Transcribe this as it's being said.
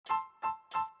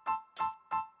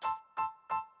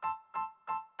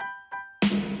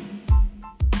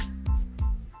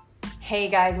Hey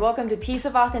guys, welcome to Piece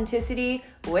of Authenticity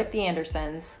with the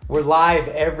Andersons. We're live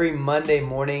every Monday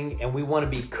morning and we want to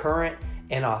be current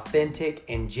and authentic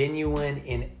and genuine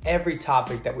in every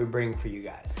topic that we bring for you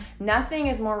guys. Nothing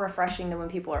is more refreshing than when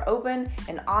people are open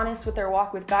and honest with their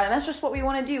walk with God. And that's just what we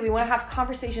want to do. We want to have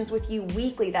conversations with you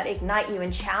weekly that ignite you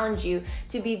and challenge you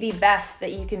to be the best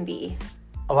that you can be.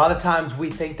 A lot of times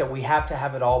we think that we have to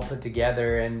have it all put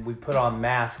together and we put on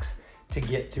masks to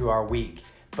get through our week.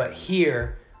 But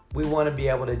here, we want to be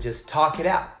able to just talk it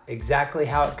out. Exactly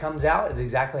how it comes out is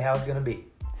exactly how it's going to be.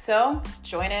 So,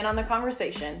 join in on the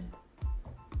conversation.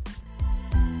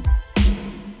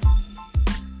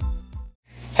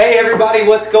 Hey everybody,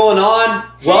 what's going on?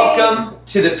 Hey. Welcome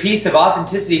to the Piece of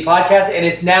Authenticity podcast, and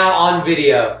it's now on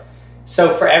video.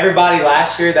 So for everybody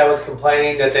last year that was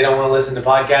complaining that they don't want to listen to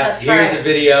podcasts, here's a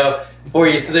video for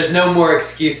you. So there's no more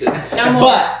excuses. No more.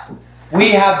 But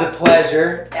we have the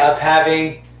pleasure of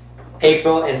having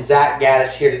April and Zach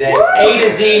Gaddis here today. Woo! A to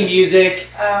Z Music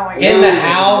in the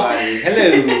house.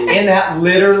 Hello.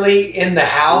 Literally in the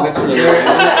house. You're in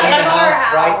the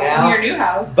house right now. In your new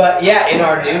house. But yeah, in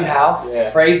our new house.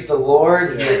 Yes. Praise the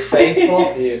Lord. He is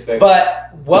faithful. He is faithful.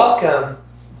 But welcome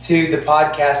to the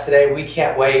podcast today. We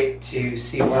can't wait to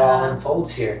see what all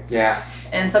unfolds here. Yeah.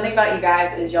 And something about you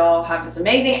guys is y'all have this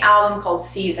amazing album called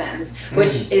Seasons,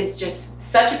 which is just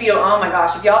such a beautiful, oh my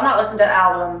gosh, if y'all have not listened to the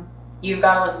album, you've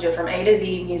got to listen to it from A to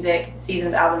Z Music,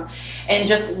 Seasons album, and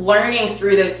just learning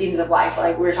through those seasons of life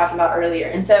like we were talking about earlier.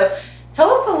 And so tell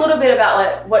us a little bit about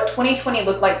like what 2020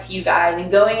 looked like to you guys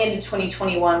and going into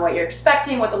 2021, what you're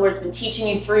expecting, what the Lord's been teaching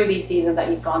you through these seasons that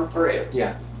you've gone through.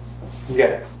 Yeah. You got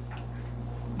it.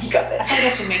 You got it. I think I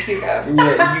should make you go.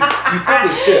 Yeah, you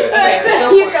probably should.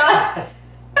 You got it.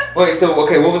 Wait, so,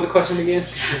 okay, what was the question again?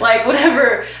 Like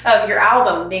whatever your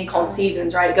album being called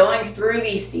Seasons, right? Going through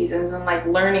these seasons and like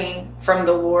learning from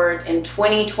the Lord in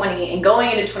 2020 and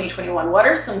going into 2021, what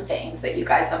are some things that you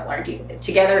guys have learned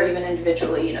together, even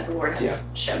individually, you know, the Lord has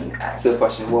shown you guys? So the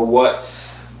question, well,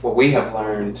 what we have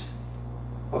learned,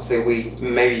 I'll say we,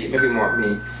 maybe more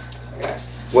me, sorry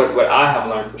guys. What I have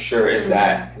learned for sure is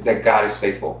that God is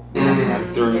faithful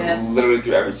literally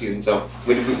through every season. So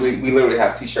we literally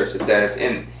have T-shirts that says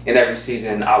in every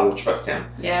season I will trust Him.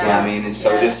 Yeah. You know what I mean? And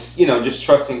so just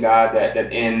trusting God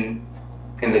that in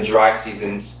the dry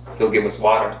seasons He'll give us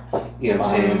water. You know what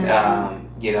I'm saying?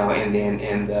 And then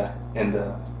in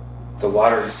the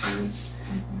watery seasons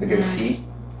He'll give us heat.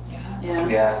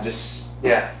 I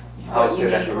would say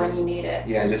that for when me. you need it.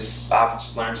 Yeah, I've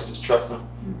just learned to just trust Him.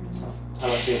 How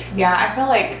about you? Yeah, I feel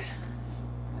like,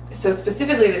 so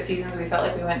specifically the seasons we felt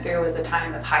like we went through was a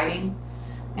time of hiding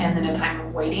and then a time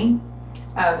of waiting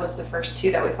was the first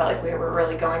two that we felt like we were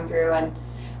really going through. And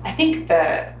I think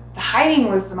the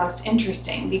hiding was the most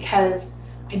interesting because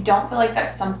I don't feel like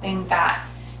that's something that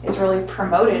is really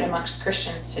promoted amongst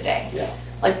Christians today. Yeah.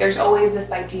 Like there's always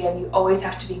this idea of you always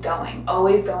have to be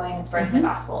always going and spreading the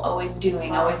gospel, always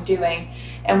doing.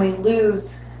 And we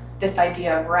lose this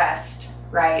idea of rest,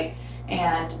 right?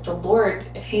 And the Lord,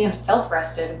 if He Himself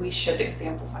rested, we should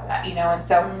exemplify that, you know? And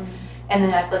so, and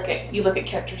then you look at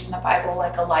characters in the Bible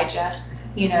like Elijah,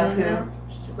 you know,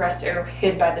 who rested or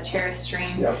hid by the Cherith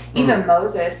stream. Even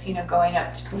Moses, you know, going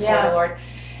up before the Lord.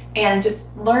 And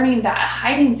just learning that a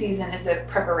hiding season is a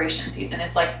preparation season.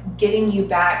 It's like getting you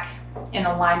back in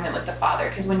alignment with the Father.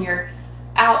 Because when you're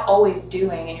out always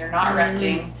doing and you're not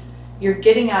resting, you're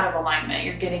getting out of alignment.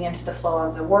 You're getting into the flow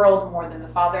of the world more than the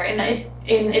Father. And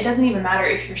it doesn't even matter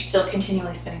if you're still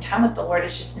continually spending time with the Lord.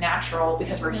 It's just natural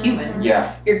because we're human.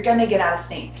 Yeah. You're going to get out of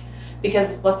sync.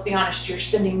 Because let's be honest, you're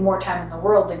spending more time in the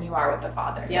world than you are with the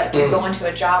Father. Yep. Like you go into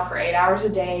a job for 8 hours a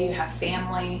day. You have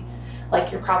family.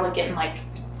 Like you're probably getting like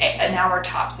an hour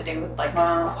tops a day with like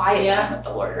quiet time with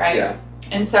the Lord, right? Yeah.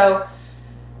 And so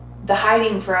the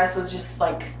hiding for us was just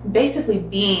like basically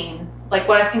being like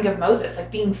what I think of Moses,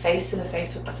 like being face to the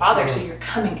face with the Father. So you're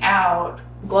coming out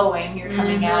glowing, you're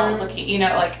coming out looking, you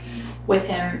know, like with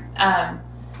Him.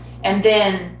 And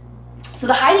then, so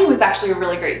the hiding was actually a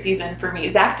really great season for me.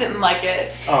 Zach didn't like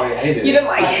it. Oh, yeah, he did. You didn't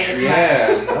like it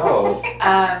as much. No.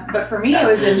 But for me, it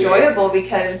was enjoyable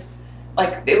because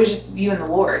like it was just you and the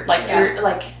Lord. Like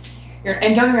you're,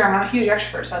 and don't get me wrong, I'm a huge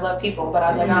extrovert, so I love people, but I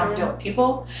was like, I don't deal with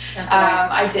people.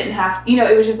 I didn't have, you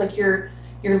know, it was just like you're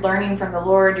learning from the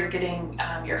Lord, you're getting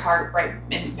your heart back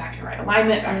in right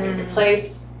alignment, back in a good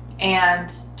place, and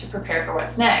to prepare for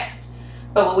what's next.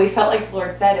 But what we felt like the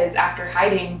Lord said is after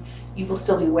hiding, you will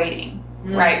still be waiting,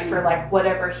 right, for like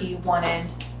whatever He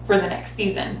wanted for the next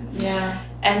season. Yeah.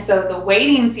 And so the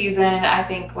waiting season, I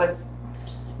think, was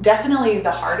definitely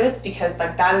the hardest, because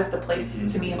like that is the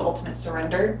place to me of ultimate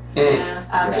surrender.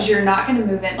 Yeah. Because you're not going to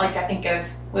move in. Like I think of,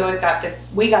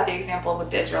 we got the example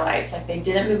with the Israelites. Like they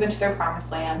didn't move into their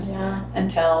promised land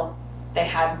until they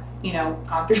had, you know,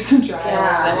 gone through some trials.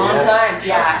 Yeah, a long time.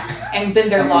 Yeah, and been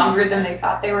there longer than they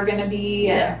thought they were going to be.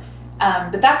 And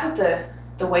but that's what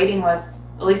the waiting was,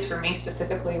 at least for me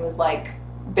specifically, was like,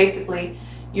 basically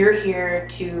you're here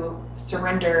to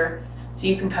surrender so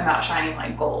you can come out shining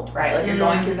like gold, right? Like you're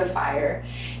going through the fire.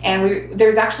 And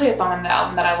there's actually a song on the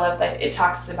album that I love that it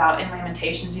talks about in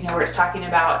Lamentations, you know, where it's talking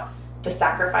about the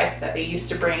sacrifice that they used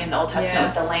to bring in the Old Testament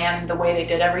with the lamb, the way they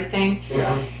did everything.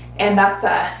 And that's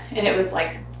and it was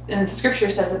like, and the scripture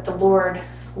says that the Lord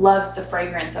loves the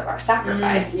fragrance of our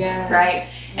sacrifice,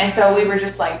 right? And so we were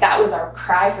just like, that was our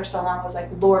cry for so long, was like,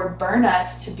 Lord, burn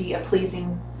us to be a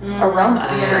pleasing aroma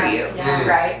for you,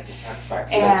 right?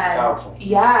 Sacrifice. And That's powerful.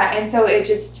 and so it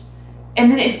just,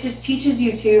 and then it just teaches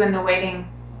you too in the waiting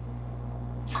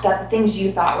that the things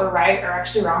you thought were right are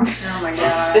actually wrong. Oh my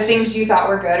God. The things you thought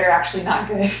were good are actually not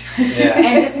good.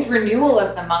 And just renewal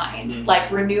of the mind, like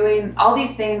renewing all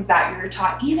these things that you're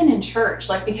taught, even in church,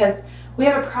 like, because we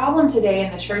have a problem today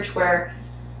in the church where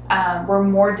we're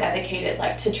more dedicated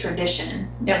like to tradition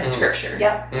than scripture.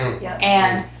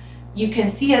 And you can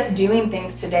see us doing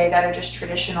things today that are just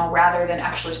traditional rather than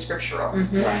actually scriptural.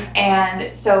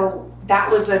 And so that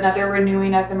was another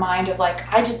renewing of the mind of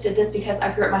like, I just did this because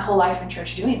I grew up my whole life in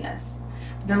church doing this.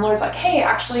 But then the Lord's like, hey,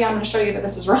 actually, I'm going to show you that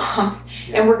this is wrong,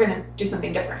 and we're going to do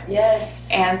something different.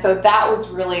 And so that was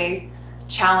really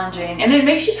challenging. And it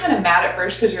makes you kind of mad at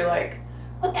first, because you're like,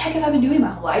 what the heck have I been doing my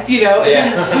whole life, you know?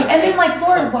 And then like,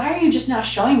 Lord, why are you just now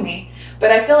showing me?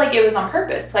 But I feel like it was on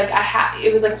purpose. Like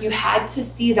it was like you had to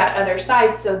see that other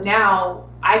side, so now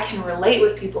I can relate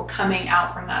with people coming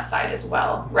out from that side as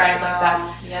well, right? Like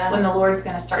that when the Lord's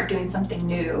going to start doing something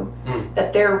new,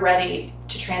 that they're ready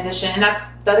to transition. And that's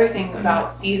the other thing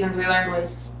about seasons we learned,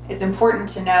 was it's important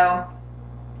to know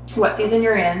what season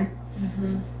you're in,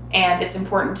 and it's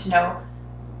important to know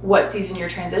what season you're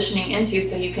transitioning into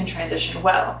so you can transition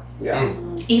well.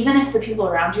 Even if the people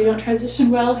around you don't transition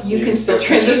well, you can still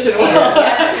transition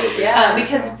well.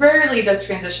 Because rarely does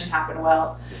transition happen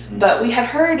well. But we had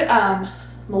heard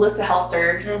Melissa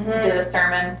Helser did a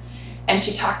sermon, and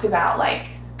she talked about like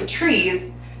the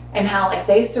trees and how like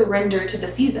they surrender to the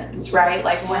seasons, right?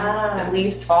 Like when the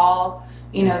leaves fall,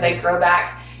 you know, they grow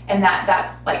back, and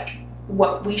that's like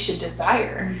what we should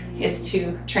desire is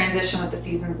to transition with the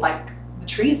seasons like the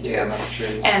trees do.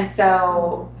 And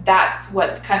so that's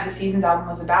what kind of the Seasons album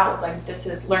was about, was like, this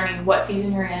is learning what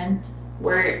season you're in,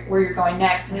 where you're going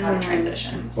next, and how to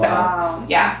transition. So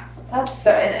that's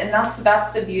so, and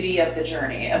that's the beauty of the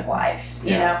journey of life,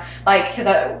 you know, like, because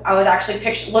I was actually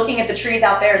looking at the trees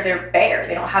out there. They're bare,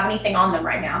 they don't have anything on them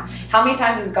right now. How many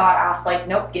times has God asked, like,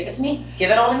 nope, give it to me, give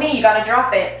it all to me, you got to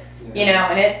drop it, you know?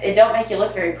 And it don't make you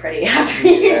look very pretty after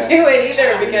you do it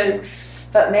either,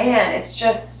 but man, it's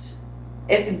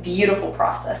a beautiful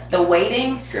process. The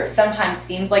waiting sometimes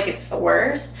seems like it's the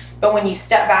worst, but when you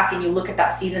step back and you look at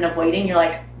that season of waiting, you're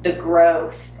like, the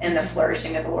growth and the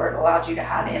flourishing that the Lord allowed you to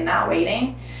have in that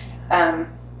waiting,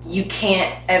 you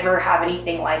can't ever have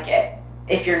anything like it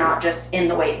if you're not just in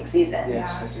the waiting season.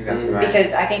 That's exactly right.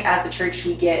 Because I think as a church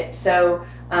we get so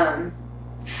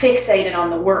fixated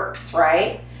on the works,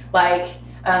 right? Like,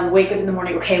 wake up in the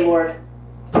morning, okay, Lord,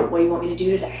 what do you want me to do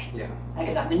today?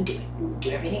 Because I'm going to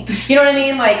do everything. You know what I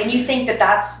mean? Like, and you think that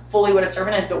that's fully what a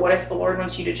servant is, but what if the Lord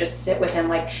wants you to just sit with him?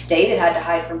 Like David had to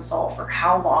hide from Saul for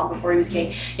how long before he was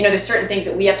king? You know, there's certain things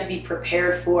that we have to be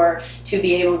prepared for to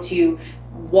be able to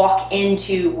walk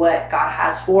into what God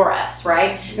has for us,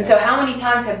 right? And so how many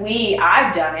times have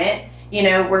I've done it, you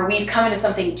know, where we've come into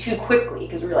something too quickly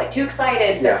because we were like too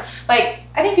excited. So like,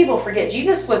 I think people forget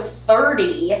Jesus was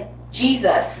 30.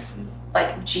 Jesus,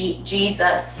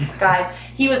 guys,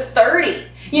 he was 30,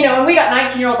 you know, and we got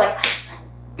 19-year-olds like,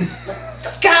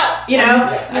 let's go, you know?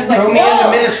 It's like, throw me into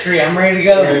ministry, I'm ready to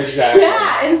go.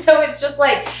 And so it's just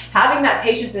like having that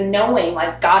patience and knowing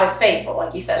like God is faithful,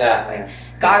 like you said,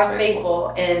 God is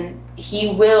faithful, and he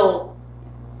will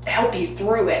help you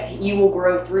through it. You will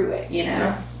grow through it, you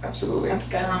know? Absolutely. That's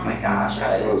good. Oh my gosh.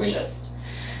 Absolutely.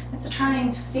 It's a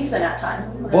trying season at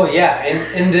times, isn't it? Well, yeah,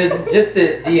 and there's just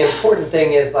the important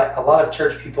thing is, like, a lot of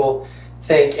church people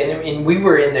think, and we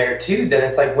were in there too, that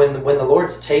it's like when the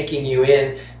Lord's taking you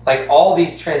in, like, all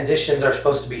these transitions are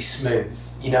supposed to be smooth,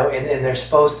 you know, and they're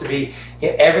supposed to be,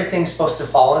 everything's supposed to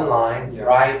fall in line,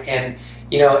 right? And,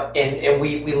 you know, and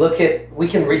we look at, we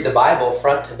can read the Bible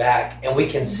front to back, and we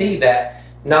can see that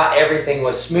not everything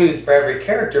was smooth for every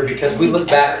character, because we look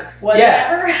back. Was it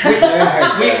ever?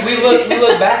 we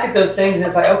look back at those things and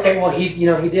it's like, okay, well, he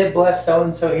did bless so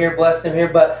and so here, bless them here,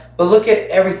 but look at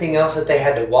everything else that they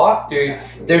had to walk through.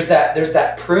 There's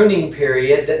that pruning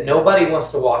period that nobody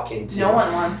wants to walk into. No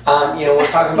one wants. We're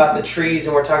talking about the trees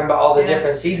and we're talking about all the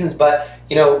different seasons, but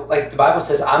like the Bible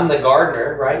says, I'm the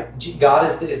gardener, right? God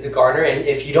is the gardener, and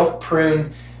if you don't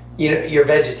prune your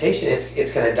vegetation,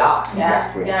 it's going to die.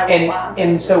 Exactly.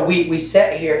 And so we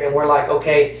sit here and we're like,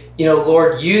 okay,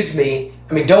 Lord, use me.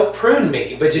 I mean, don't prune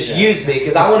me, but just use me,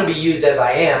 because I want to be used as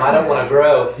I am. I don't want to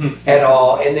grow at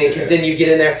all. And then, because then you get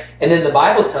in there, and then the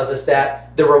Bible tells us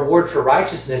that the reward for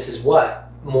righteousness is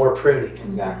what? More pruning.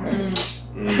 Exactly.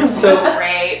 So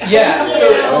Great. yeah,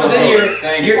 so then you're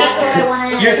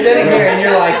sitting there and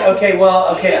you're like,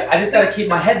 okay, I just got to keep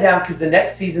my head down because the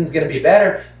next season's going to be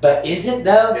better. But is it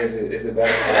though? Is it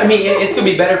better? I mean, it's going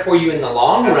to be better for you in the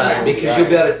long run, because you'll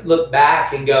be able to look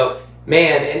back and go,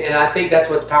 man, and I think that's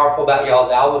what's powerful about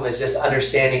y'all's album, is just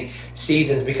understanding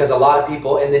seasons, because a lot of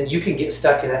people, and then you can get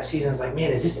stuck in that season. It's like,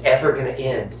 man, is this ever going to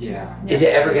end? Yeah. Is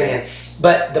it ever going to end?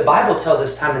 But the Bible tells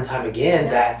us time and time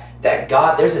again that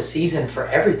God, there's a season for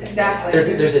everything. Exactly.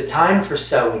 There's a time for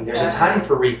sowing, there's a time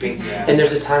for reaping, and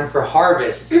there's a time for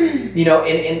harvest.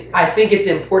 And I think it's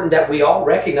important that we all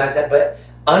recognize that, but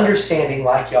understanding,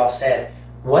 like y'all said,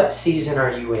 what season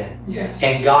are you in? Yes.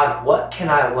 And God, what can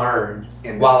I learn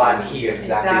while I'm here?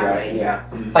 Exactly right. Yeah.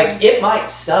 Like, it might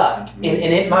suck, and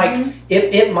it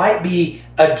might be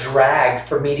a drag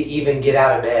for me to even get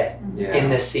out of bed in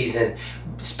this season.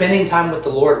 Spending time with the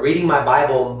Lord, reading my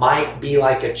Bible might be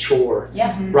like a chore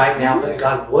right now. But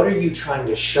God, what are you trying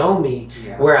to show me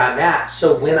where I'm at?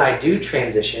 So when I do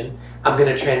transition, I'm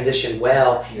going to transition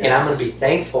well, and I'm going to be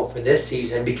thankful for this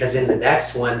season, because in the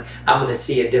next one, I'm going to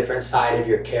see a different side of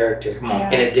your character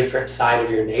and a different side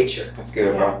of your nature. That's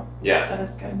good, bro. Yeah. That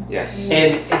is good. Yes.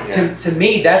 And to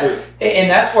me,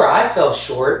 that's where I fell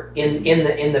short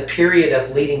in the period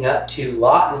of leading up to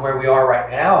Lawton, where we are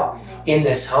right now in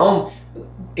this home,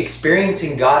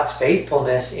 experiencing God's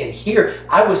faithfulness in here.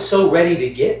 I was so ready to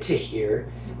get to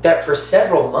here that for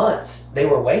several months they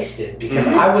were wasted, because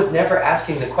I was never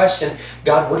asking the question,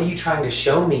 God, what are you trying to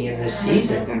show me in this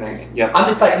season? I'm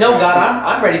just like, no, God,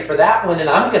 I'm ready for that one, and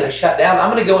I'm going to shut down.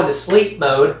 I'm going to go into sleep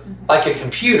mode like a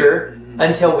computer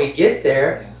until we get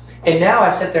there. And now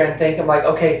I sit there and think, I'm like,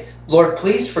 okay, Lord,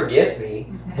 please forgive me.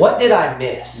 What did I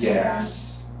miss? Yes.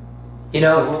 So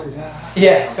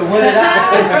what did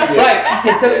I? Right.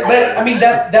 And so, but I mean,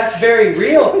 that's very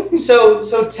real. So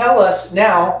tell us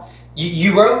now.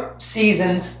 You wrote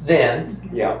Seasons then.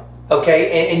 Yeah.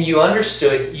 Okay, and you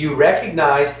understood, you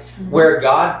recognized where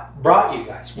God brought you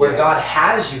guys, where God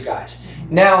has you guys.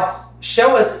 Now,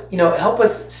 show us, help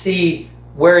us see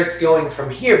where it's going from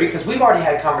here, because we've already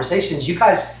had conversations. You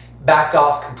guys backed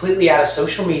off completely out of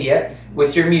social media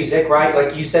with your music, right?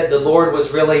 Like you said, the Lord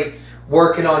was really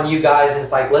working on you guys, and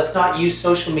it's like, let's not use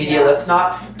social media, let's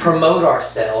not promote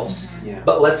ourselves,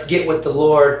 but let's get with the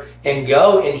Lord and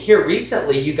go. And here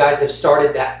recently, you guys have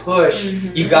started that push.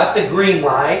 You got the green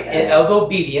light of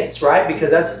obedience, right?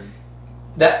 Because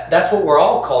that's what we're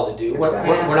all called to do.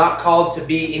 We're not called to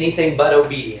be anything but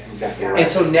obedient. Exactly right. And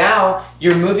so now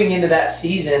you're moving into that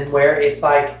season where it's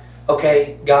like,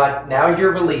 okay, God, now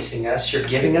you're releasing us, you're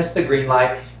giving us the green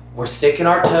light, we're sticking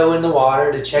our toe in the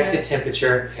water to check the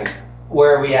temperature.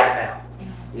 Where are we at now?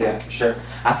 Yeah, for sure.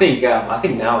 I think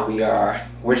now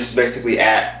we're just basically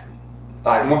at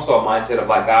like more so a mindset of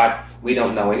like, God, we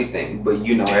don't know anything, but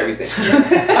you know everything. So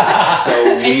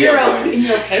and you're okay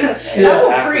with it.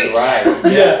 Exactly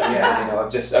right. Yeah.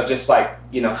 Of just like,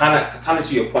 kind of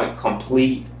to your point,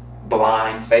 complete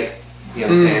blind faith. You know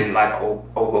what I'm saying? Like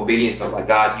obedience of like,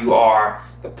 God, you are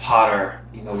the potter,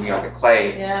 we are the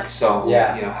clay. Yeah. So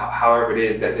however it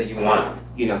is that you want,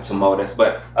 to mold us.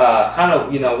 But kind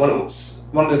of,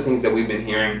 one of the things that we've been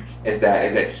hearing is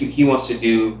that he wants to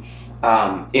do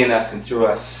in us and through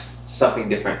us something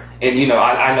different. And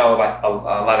I know like a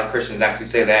lot of Christians actually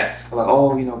say that, like,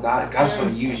 oh, God's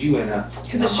going to use you in a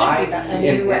high,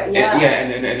 in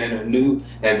a new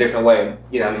and a different way.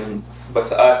 But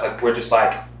to us, like, we're just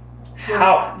like,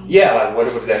 how? Yeah, like what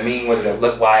does that mean? What does that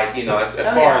look like? As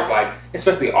far as like,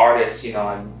 especially artists,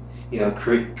 and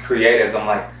creatives, I'm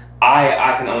like,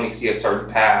 I can only see a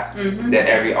certain path that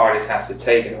every artist has to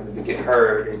take in order to get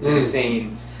heard and to be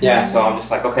seen. Yeah. So I'm just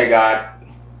like, okay, God,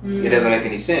 it doesn't make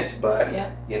any sense, but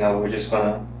we're just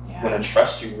gonna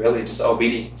trust you, really, just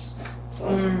obedience. So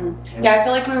I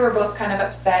feel like we were both kind of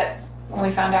upset when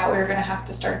we found out we were going to have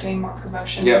to start doing more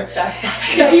promotion Yep. and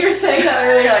stuff. Yeah, you were saying that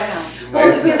earlier, like, no. Well,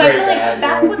 This is because I feel very like bad,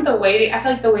 that's yeah. what the waiting. I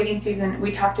feel like the waiting season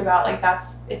we talked about. Like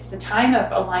it's the time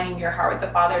of aligning your heart with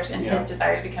the Father's and Yeah. His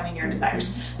desires becoming your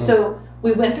desires. So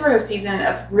we went through a season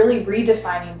of really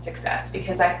redefining success,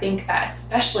 because I think that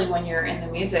especially when you're in the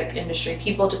music industry,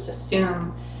 people just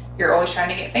assume you're always trying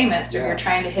to get famous or Yeah. you're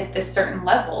trying to hit this certain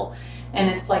level, and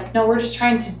it's like, no, we're just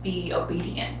trying to be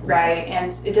obedient, right?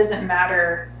 And it doesn't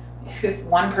matter if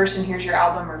one person hears your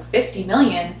album or 50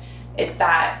 million. It's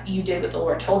that you did what the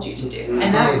Lord told you to do,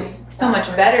 and that's so much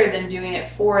better than doing it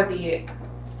for the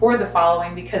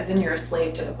following, because then you're a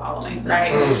slave to the following,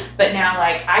 right? But now,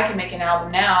 like, I can make an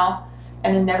album now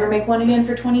and then never make one again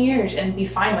for 20 years and be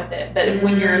fine with it. But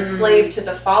when you're a slave to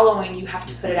the following, you have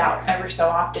to put it out ever so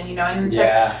often, you know. And it's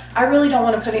like, I really don't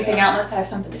want to put anything out unless I have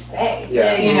something to say,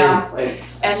 you know.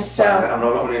 And so I'm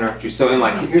going to interrupt you. So, and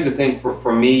like, here's the thing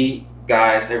for me,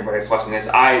 guys, everybody that's watching this,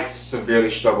 I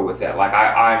severely struggle with that. Like,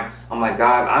 I'm like,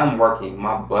 God, I'm working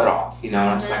my butt off, you know.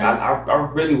 And I'm just like, I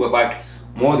really would like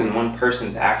more than one person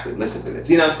to actually listen to this.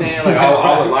 You know what I'm saying? Like,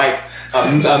 I would like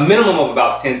a minimum of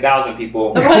about 10,000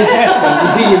 people to listen to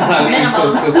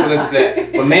that.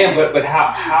 But man, but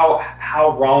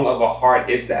how wrong of a heart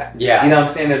is that? Yeah. You know what I'm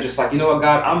saying? They're just like, you know what,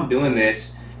 God, I'm doing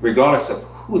this regardless of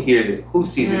who hears it, who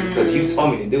sees it, because you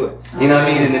told me to do it. You know what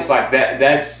I mean? And it's like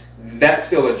that's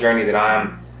still a journey that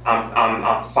I'm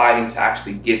fighting to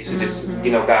actually get to just,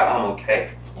 you know, God, I'm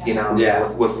okay. You know,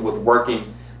 with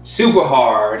working super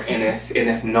hard, and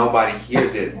if nobody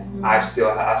hears it, I still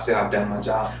have done my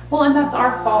job. Well, and that's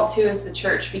our fault too as the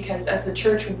church, because as the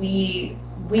church we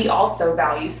also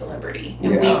value celebrity,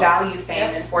 and we value fame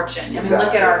and fortune. And we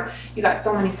look at you got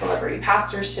so many celebrity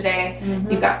pastors today,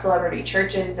 you've got celebrity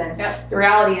churches, and the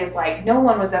reality is, like, no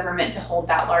one was ever meant to hold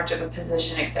that large of a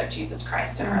position except Jesus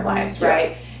Christ in our lives,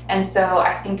 right? And so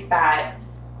I think that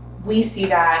we see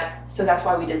that, so that's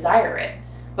why we desire it.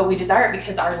 But we desire it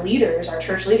because our leaders, our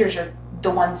church leaders, are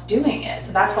the ones doing it.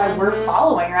 So that's why we're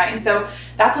following, right? And so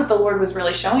that's what the Lord was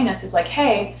really showing us, is like,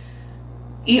 hey,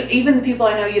 even the people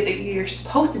I know that you're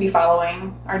supposed to be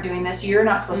following are doing this. You're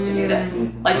not supposed to do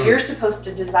this. Like, you're supposed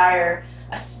to desire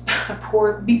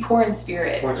be poor in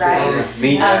spirit, right?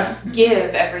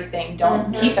 Give everything.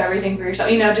 Don't keep everything for yourself.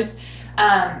 You know, just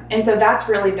and so that's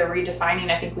really the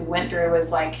redefining I think we went through, was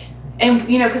like, and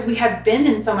you know, because we had been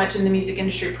in so much in the music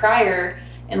industry prior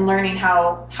and learning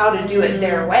how to do it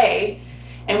their way,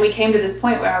 and we came to this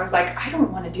point where I was like, I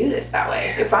don't want to do this that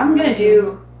way. If I'm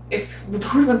gonna if the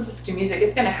Lord wants us to do music,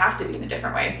 it's gonna have to be in a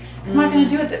different way. I'm not gonna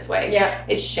do it this way. Yeah,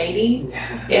 it's shady.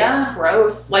 It's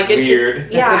gross. Like, it's weird.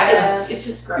 Just it's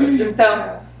just gross. And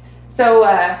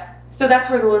so that's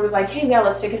where the Lord was like, hey,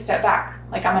 let's take a step back.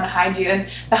 Like, I'm gonna hide you. And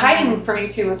the hiding for me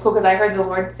too was cool, because I heard the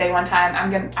Lord say one time,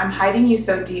 I'm hiding you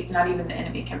so deep not even the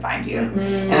enemy can find you.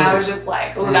 And I was just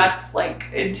like, oh, that's like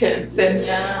intense.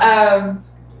 And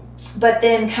but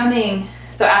then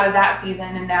so out of that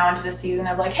season and now into the season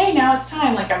of like, hey, now it's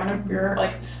time. Like, I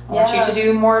want you to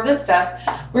do more of this stuff.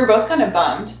 We were both kind of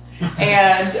bummed,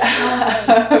 and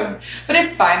but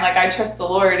it's fine. Like, I trust the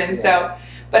Lord, and so.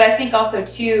 But I think also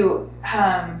too.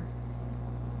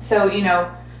 So, you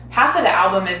know, half of the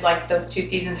album is like those 2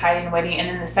 seasons, hiding and waiting, and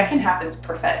then the second half is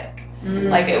prophetic.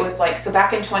 Like, it was like, so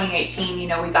back in 2018, you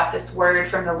know, we got this word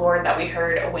from the Lord that we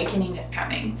heard, awakening is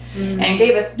coming, and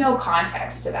gave us no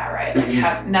context to that, right? Like,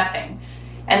 have nothing.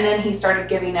 And then he started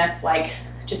giving us, like,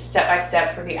 just step by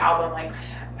step for the album, like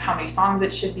how many songs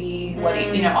it should be, what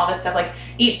you know, all this stuff. Like,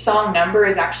 each song number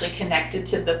is actually connected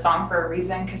to the song for a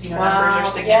reason, because, you know, numbers are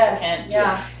significant.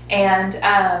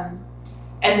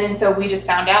 And then so we just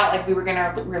found out, like, we were going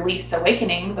to release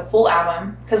Awakening, the full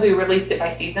album, because we released it by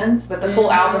seasons, but the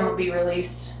full album would be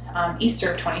released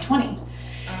Easter of 2020.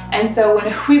 And so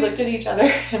when we looked at each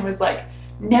other and was like,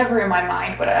 never in my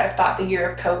mind would I have thought the year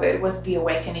of COVID was the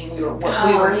awakening we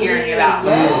were hearing about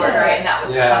from the Lord, right? And that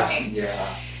was coming.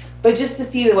 Yeah. But just to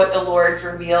see what the Lord's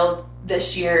revealed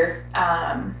this year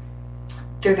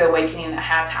through the awakening that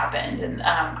has happened, and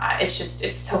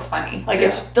it's so funny. Like,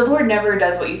 it's just, the Lord never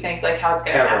does what you think, like, how it's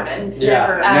going to happen.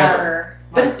 Never.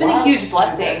 But it's been a huge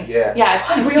blessing. Yes. Yeah, it's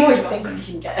been a We huge always blessing. think we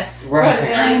can guess. Right.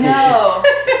 I know.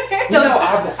 You know,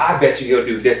 I bet you he'll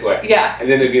do this way. Yeah. And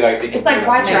then it'd be like, It's like,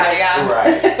 why try? Yeah.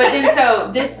 Right. But then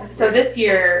this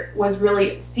year was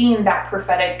really seeing that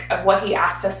prophetic of what he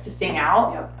asked us to sing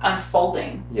out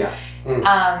unfolding. Yeah.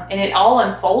 And it all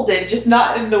unfolded, just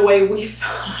not in the way we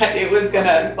thought it was going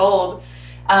to unfold.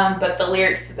 But the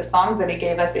lyrics to the songs that he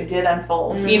gave us, it did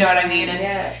unfold. You know what I mean?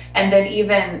 And then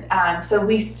even, so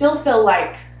we still feel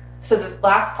like, so the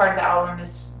last part of the album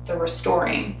is the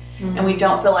restoring. and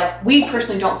we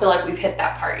personally don't feel like we've hit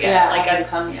that part yet. Like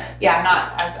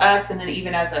not as us, and then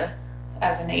even as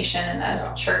a nation and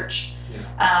a church.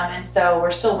 And so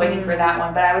we're still waiting for that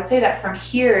one. But I would say that from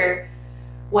here,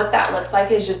 what that looks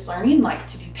like is just learning like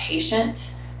to be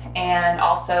patient, and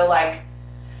also like,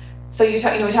 so we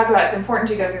talked about it's important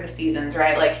to go through the seasons,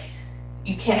 right? Like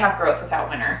you can't have growth without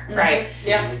winter, right?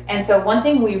 Yeah. And so one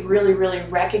thing we really, really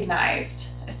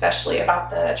recognized, especially about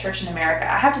the church in America,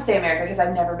 I have to say America because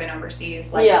I've never been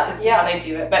overseas, like to see how they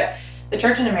do it, but the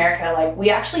church in America, like we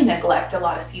actually neglect a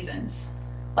lot of seasons.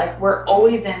 Like we're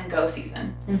always in go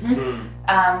season.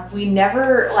 We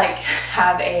never like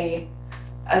have an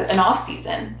off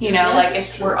season,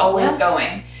 like we're always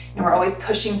going, and we're always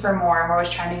pushing for more, and we're always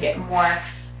trying to get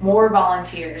more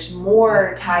volunteers,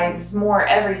 more tithes, more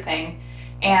everything.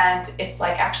 And it's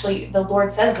like, actually the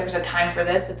Lord says there's a time for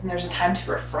this, but then there's a time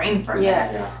to refrain from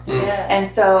this. And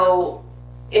so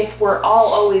if we're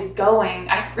all always going,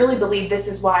 I really believe this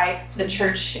is why the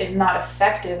church is not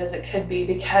effective as it could be,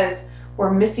 because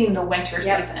we're missing the winter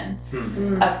season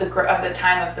of the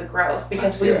time of the growth,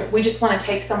 because we just want to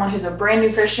take someone who's a brand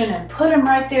new Christian and put them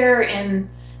right there in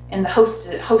the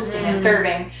hosting and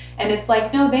serving, and it's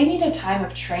like, no, they need a time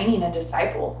of training a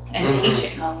disciple and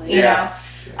teaching, you know.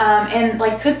 And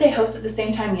like, could they host at the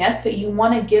same time? Yes, but you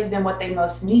want to give them what they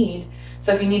most need.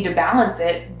 So if you need to balance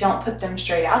it, don't put them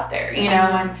straight out there, you know.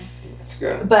 And that's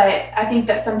good. But I think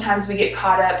that sometimes we get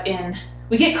caught up in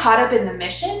the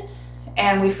mission,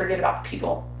 and we forget about the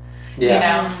people, you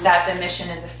know, that the mission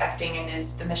is affecting and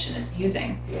the mission is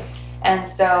using. And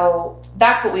so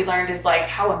that's what we learned, is like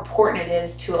how important it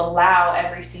is to allow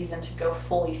every season to go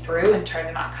fully through and try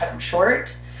to not cut them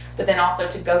short, but then also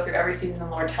to go through every season the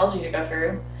Lord tells you to go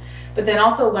through. But then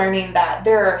also learning that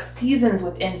there are seasons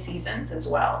within seasons as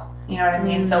well. You know what I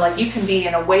mean? So like you can be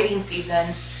in a waiting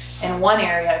season in one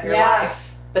area of your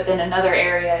life, but then another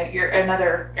area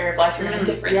of life, you're in a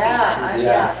different season.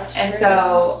 That's and true.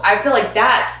 so I feel like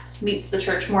that meets the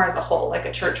church more as a whole, like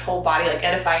a church whole body, like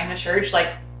edifying the church, like,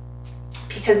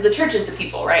 because the church is the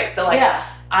people, right? So like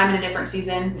I'm in a different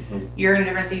season, you're in a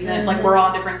different season, like we're all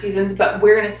in different seasons, but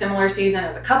we're in a similar season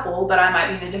as a couple, but I might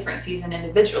be in a different season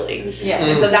individually.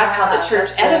 And so that's how the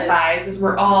church edifies, is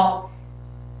we're all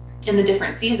in the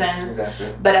different seasons,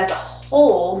 but as a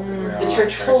whole, the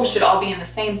church whole should all be in the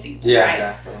same season,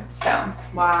 right? So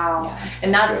wow.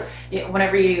 And that's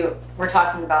whenever you were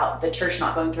talking about the church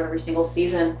not going through every single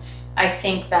season, I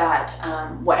think that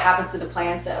what happens to the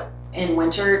plants in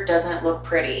winter doesn't look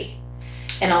pretty.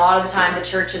 And a lot of the time the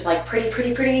church is like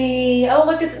pretty. Oh,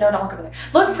 look this. No, don't look over there.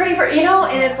 Look pretty, you know.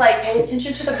 And it's like, pay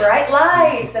attention to the bright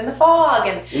lights and the fog,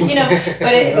 and you know.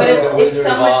 But it's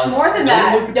so much more than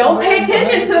that. Don't pay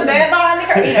attention to the man behind the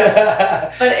curtain, you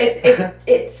know. But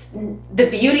it's the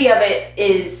beauty of it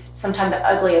is sometimes the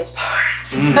ugliest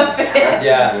parts of it.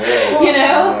 You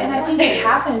know. And I think it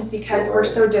happens because we're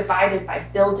so divided by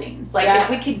buildings. Like if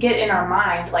we could get in our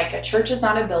mind, like a church is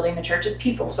not a building, the church is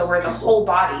people, so we're the whole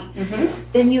body.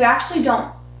 Then you actually don't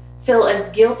feel as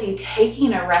guilty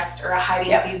taking a rest or a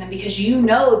hiding season, because you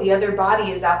know the other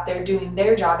body is out there doing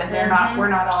their job, and we're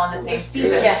not all in the same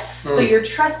season. So you're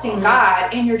trusting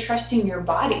God and you're trusting your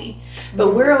body.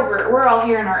 But we're all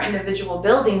here in our individual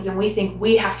buildings, and we think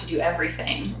we have to do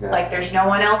everything. Like there's no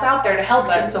one else out there to help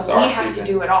us, so we have to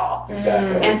do it all.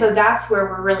 And so that's where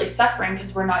we're really suffering,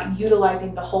 because we're not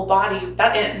utilizing the whole body.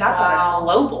 That's on a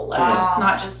global level,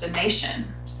 not just a nation.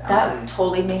 So. That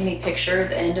totally made me picture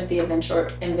the end of the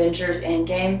Avengers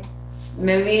Endgame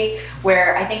movie,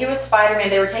 where I think it was Spider-Man.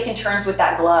 They were taking turns with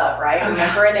that glove, right?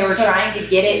 Remember? And they were trying to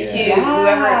get it to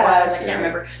whoever it was. I can't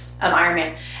remember. Iron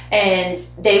Man. And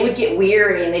they would get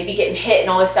weary and they'd be getting hit and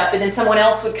all this stuff, but then someone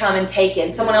else would come and take it,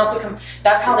 and someone else would come.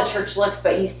 That's how the church looks.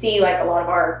 But you see, like, a lot of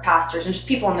our pastors and just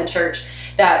people in the church,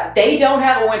 that they don't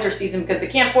have a winter season because they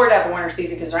can't afford to have a winter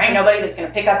season, because there ain't nobody that's going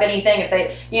to pick up anything if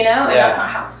they, you know, and that's not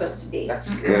how it's supposed to be.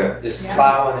 That's good. Just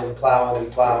plowing and plowing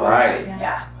and plowing. Right.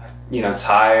 Yeah. You know,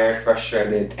 tired,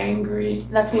 frustrated, angry.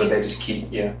 That's when they just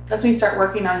keep, That's when you start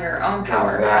working on your own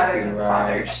power rather than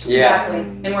Father's. Exactly.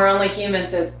 And we're only human,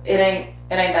 so it ain't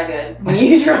that good. When you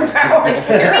use your own power, it's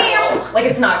terrible. Like,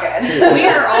 it's not good. We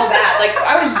are all bad. Like,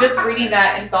 I was just reading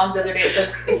that in Psalms the other day.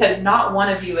 It said, not one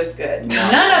of you is good.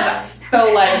 None of us.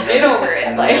 So, like, get over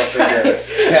it. Like,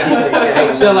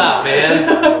 chill out,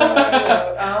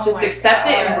 man. Just accept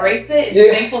it, embrace it, be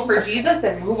thankful for Jesus,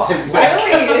 and move on.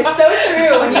 Really, it's so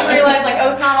true. When you realize, like, oh,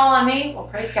 it's not all on me. Well,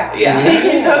 praise God. You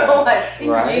know, like,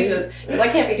 thank you, Jesus, because I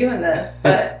can't be doing this.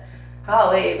 But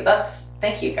golly, but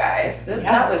thank you guys.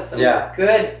 That was some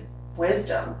good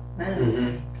wisdom.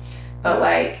 But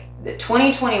like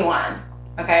 2021,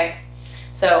 okay.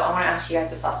 So I want to ask you guys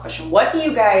this last question. What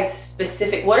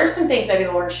are some things maybe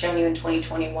the Lord's shown you in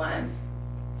 2021?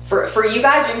 For you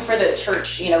guys, or even for the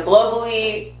church,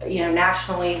 globally,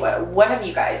 nationally, what have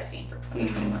you guys seen for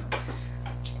 2021?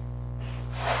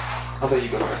 I'll let you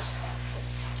go first.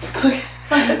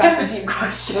 That's kind of a deep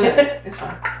question. It's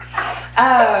fine.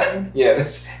 Yeah,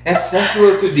 that's a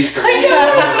little too deep for me. You're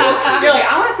like,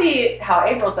 I want to see how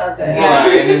April says it. Yeah,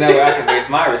 and then that way I can base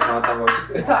my response on what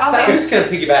she said. So I'm just gonna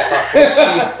piggyback off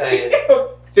what she's saying.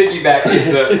 Piggyback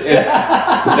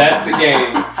that's the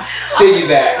game.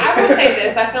 Piggyback. I will say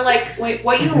this. I feel like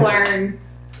what you learn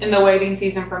in the waiting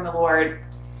season from the Lord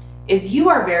is you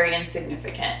are very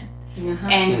insignificant.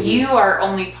 And you are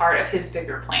only part of his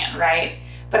bigger plan, right?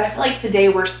 But I feel like today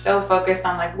we're so focused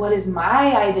on like, what is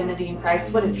my identity in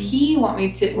Christ? What does he want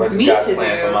me to What's do? God's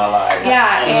plan for my life?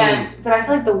 Yeah, but I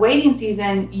feel like the waiting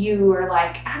season, you are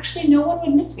like, actually, no one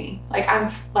would miss me.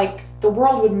 Like the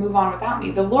world would move on without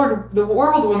me. The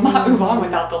world would not move on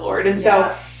without the Lord. And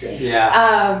so,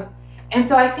 and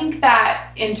so I think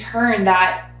that in turn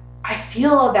that I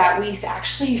feel that we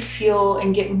actually feel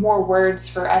and get more words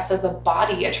for us as a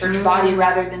body, a church body,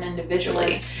 rather than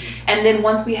individually. Yes. And then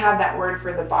once we have that word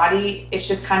for the body, it's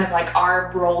just kind of like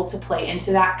our role to play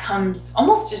into that comes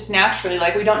almost just naturally.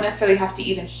 Like we don't necessarily have to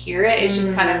even hear it. It's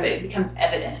just kind of, it becomes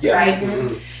evident,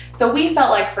 right? So we felt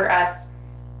like for us,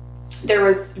 there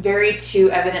was very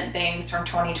two evident things from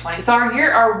 2020. So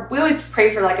we always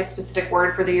pray for like a specific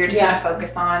word for the year to kind of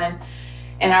focus on,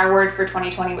 and our word for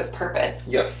 2020 was purpose.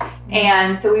 Yep.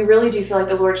 And so we really do feel like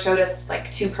the Lord showed us like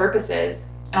two purposes.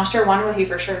 And I'll share one with you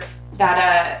for sure.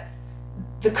 That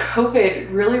the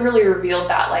COVID really, really revealed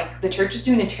that like the church is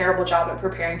doing a terrible job at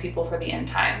preparing people for the end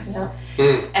times.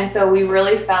 And so we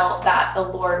really felt that the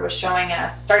Lord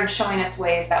started showing us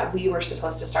ways that we were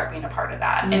supposed to start being a part of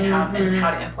that and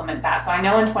how to implement that. So I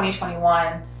know in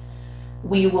 2021,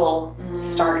 we will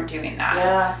start doing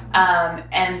that.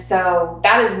 And so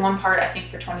that is one part I think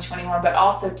for 2021, but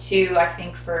also too, I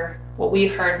think for what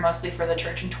we've heard mostly for the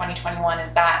church in 2021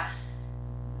 is that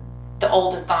the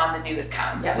old is gone, the new has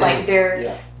come. Like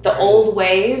the old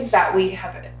ways that we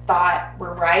have thought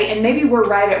were right, and maybe we're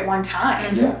right at one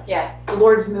time. The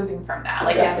Lord's moving from that.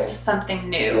 Like it's something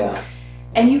new.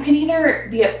 And you can either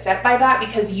be upset by that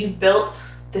because you've built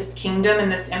this kingdom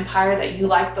and this empire that you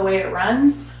like the way it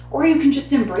runs, or you can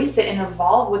just embrace it and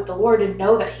evolve with the Lord and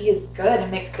know that he is good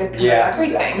and makes good come of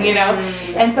everything,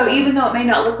 And so even though it may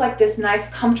not look like this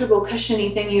nice, comfortable,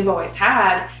 cushiony thing you've always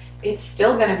had, it's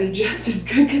still going to be just as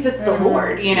good because it's the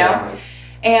Lord,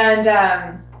 And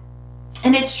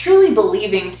it's truly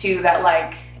believing too that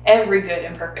like every good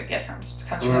and perfect gift comes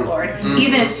from the Lord.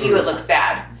 Even if to you it looks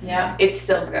bad, it's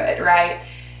still good, right?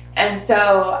 And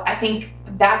so I think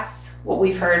that's what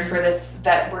we've heard for this,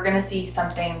 that we're going to see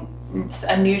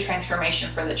a new transformation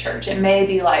for the church. It may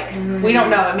be like, we don't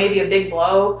know, it may be a big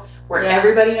blow where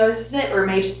everybody notices it, or it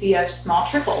may just be a small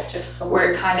trickle,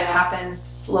 where it kind of happens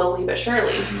slowly but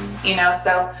surely,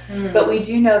 so, but we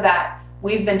do know that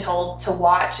we've been told to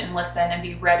watch and listen and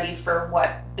be ready for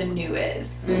what the new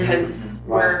is, because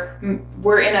we're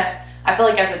in I feel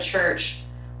like as a church,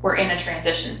 we're in a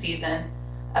transition season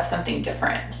of something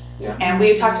different. And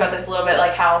we talked about this a little bit,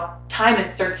 like how time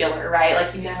is circular, right?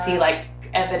 Like you can see like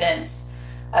evidence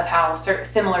of how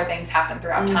similar things happen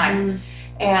throughout time.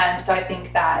 And so I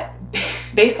think that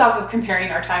based off of comparing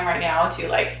our time right now to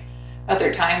like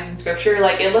other times in scripture,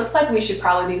 like it looks like we should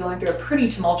probably be going through a pretty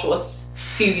tumultuous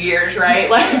few years, right?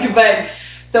 But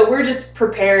so we're just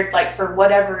prepared like for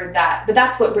whatever but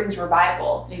that's what brings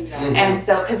revival. And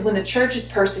so, because when the church is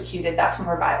persecuted, that's when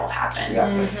revival happens.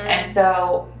 And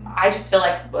so I just feel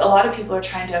like a lot of people are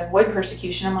trying to avoid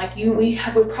persecution. I'm like, we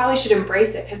probably should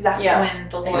embrace it, because that's when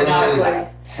the Lord shows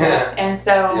up. And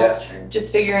so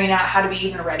just figuring out how to be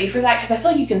even ready for that, because I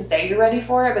feel like you can say you're ready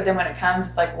for it, but then when it comes,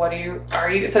 it's like, are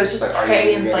you? So it's just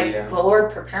pray and like, the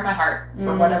Lord, prepare my heart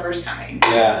for whatever's coming.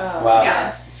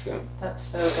 That's good. That's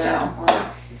so good.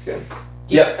 That's good.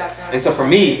 And so for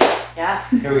me,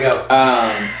 here we go.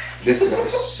 This is gonna be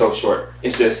so short.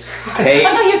 It's just, hey. I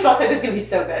thought you was about to say this is gonna be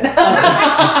so good.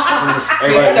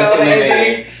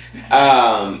 Everybody,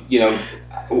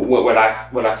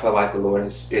 what I feel like the Lord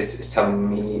is telling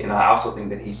me, and I also think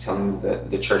that he's telling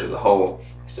the church as a whole,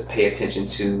 is to pay attention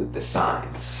to the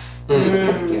signs. You know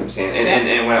what I'm saying?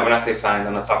 And when I say signs,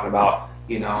 I'm not talking about,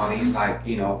 he's like,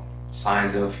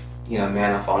 signs of,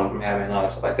 manna falling from heaven and all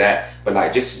that stuff like that. But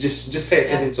like just pay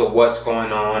attention to what's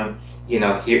going on,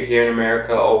 here in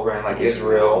America, over in like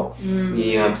Israel. Mm.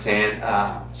 You know what I'm saying?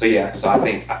 So I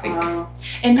think And pay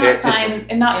not attention.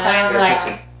 signs Pay like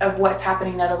attention. of what's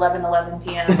happening at 11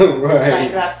 p.m. Right.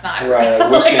 Like that's not Right,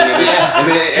 like wishing Yeah.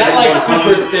 and then Not like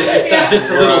superstitious stuff, just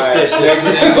a little Right. stitious.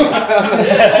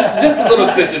 just a little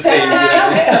stitious thing.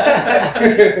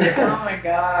 Oh my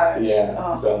gosh. Yeah.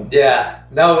 Oh. So Yeah.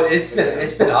 No, it's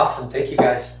been awesome. Thank you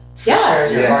guys for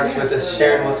sharing your Yes. hearts with us,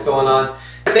 sharing what's going on.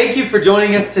 Thank you for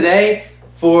joining us today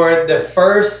for the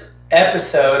first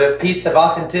episode of Piece of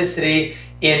Authenticity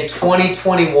in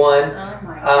 2021. Oh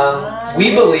my gosh.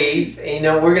 We believe,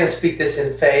 we're going to speak this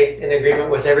in faith, in agreement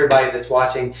with everybody that's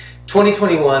watching.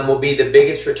 2021 will be the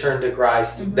biggest return to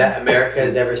Christ that America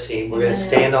has ever seen. We're going to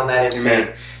stand on that in faith.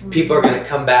 People are going to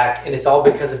come back, and it's all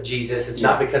because of Jesus. It's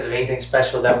not because of anything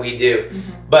special that we do.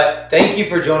 But thank you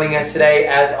for joining us today.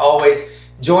 As always,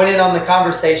 join in on the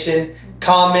conversation.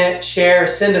 Comment, share,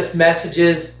 send us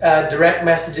messages, direct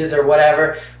messages or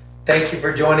whatever. Thank you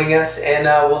for joining us, and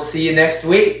we'll see you next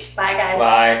week. Bye, guys.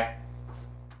 bye.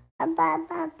 Ba ba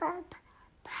ba ba.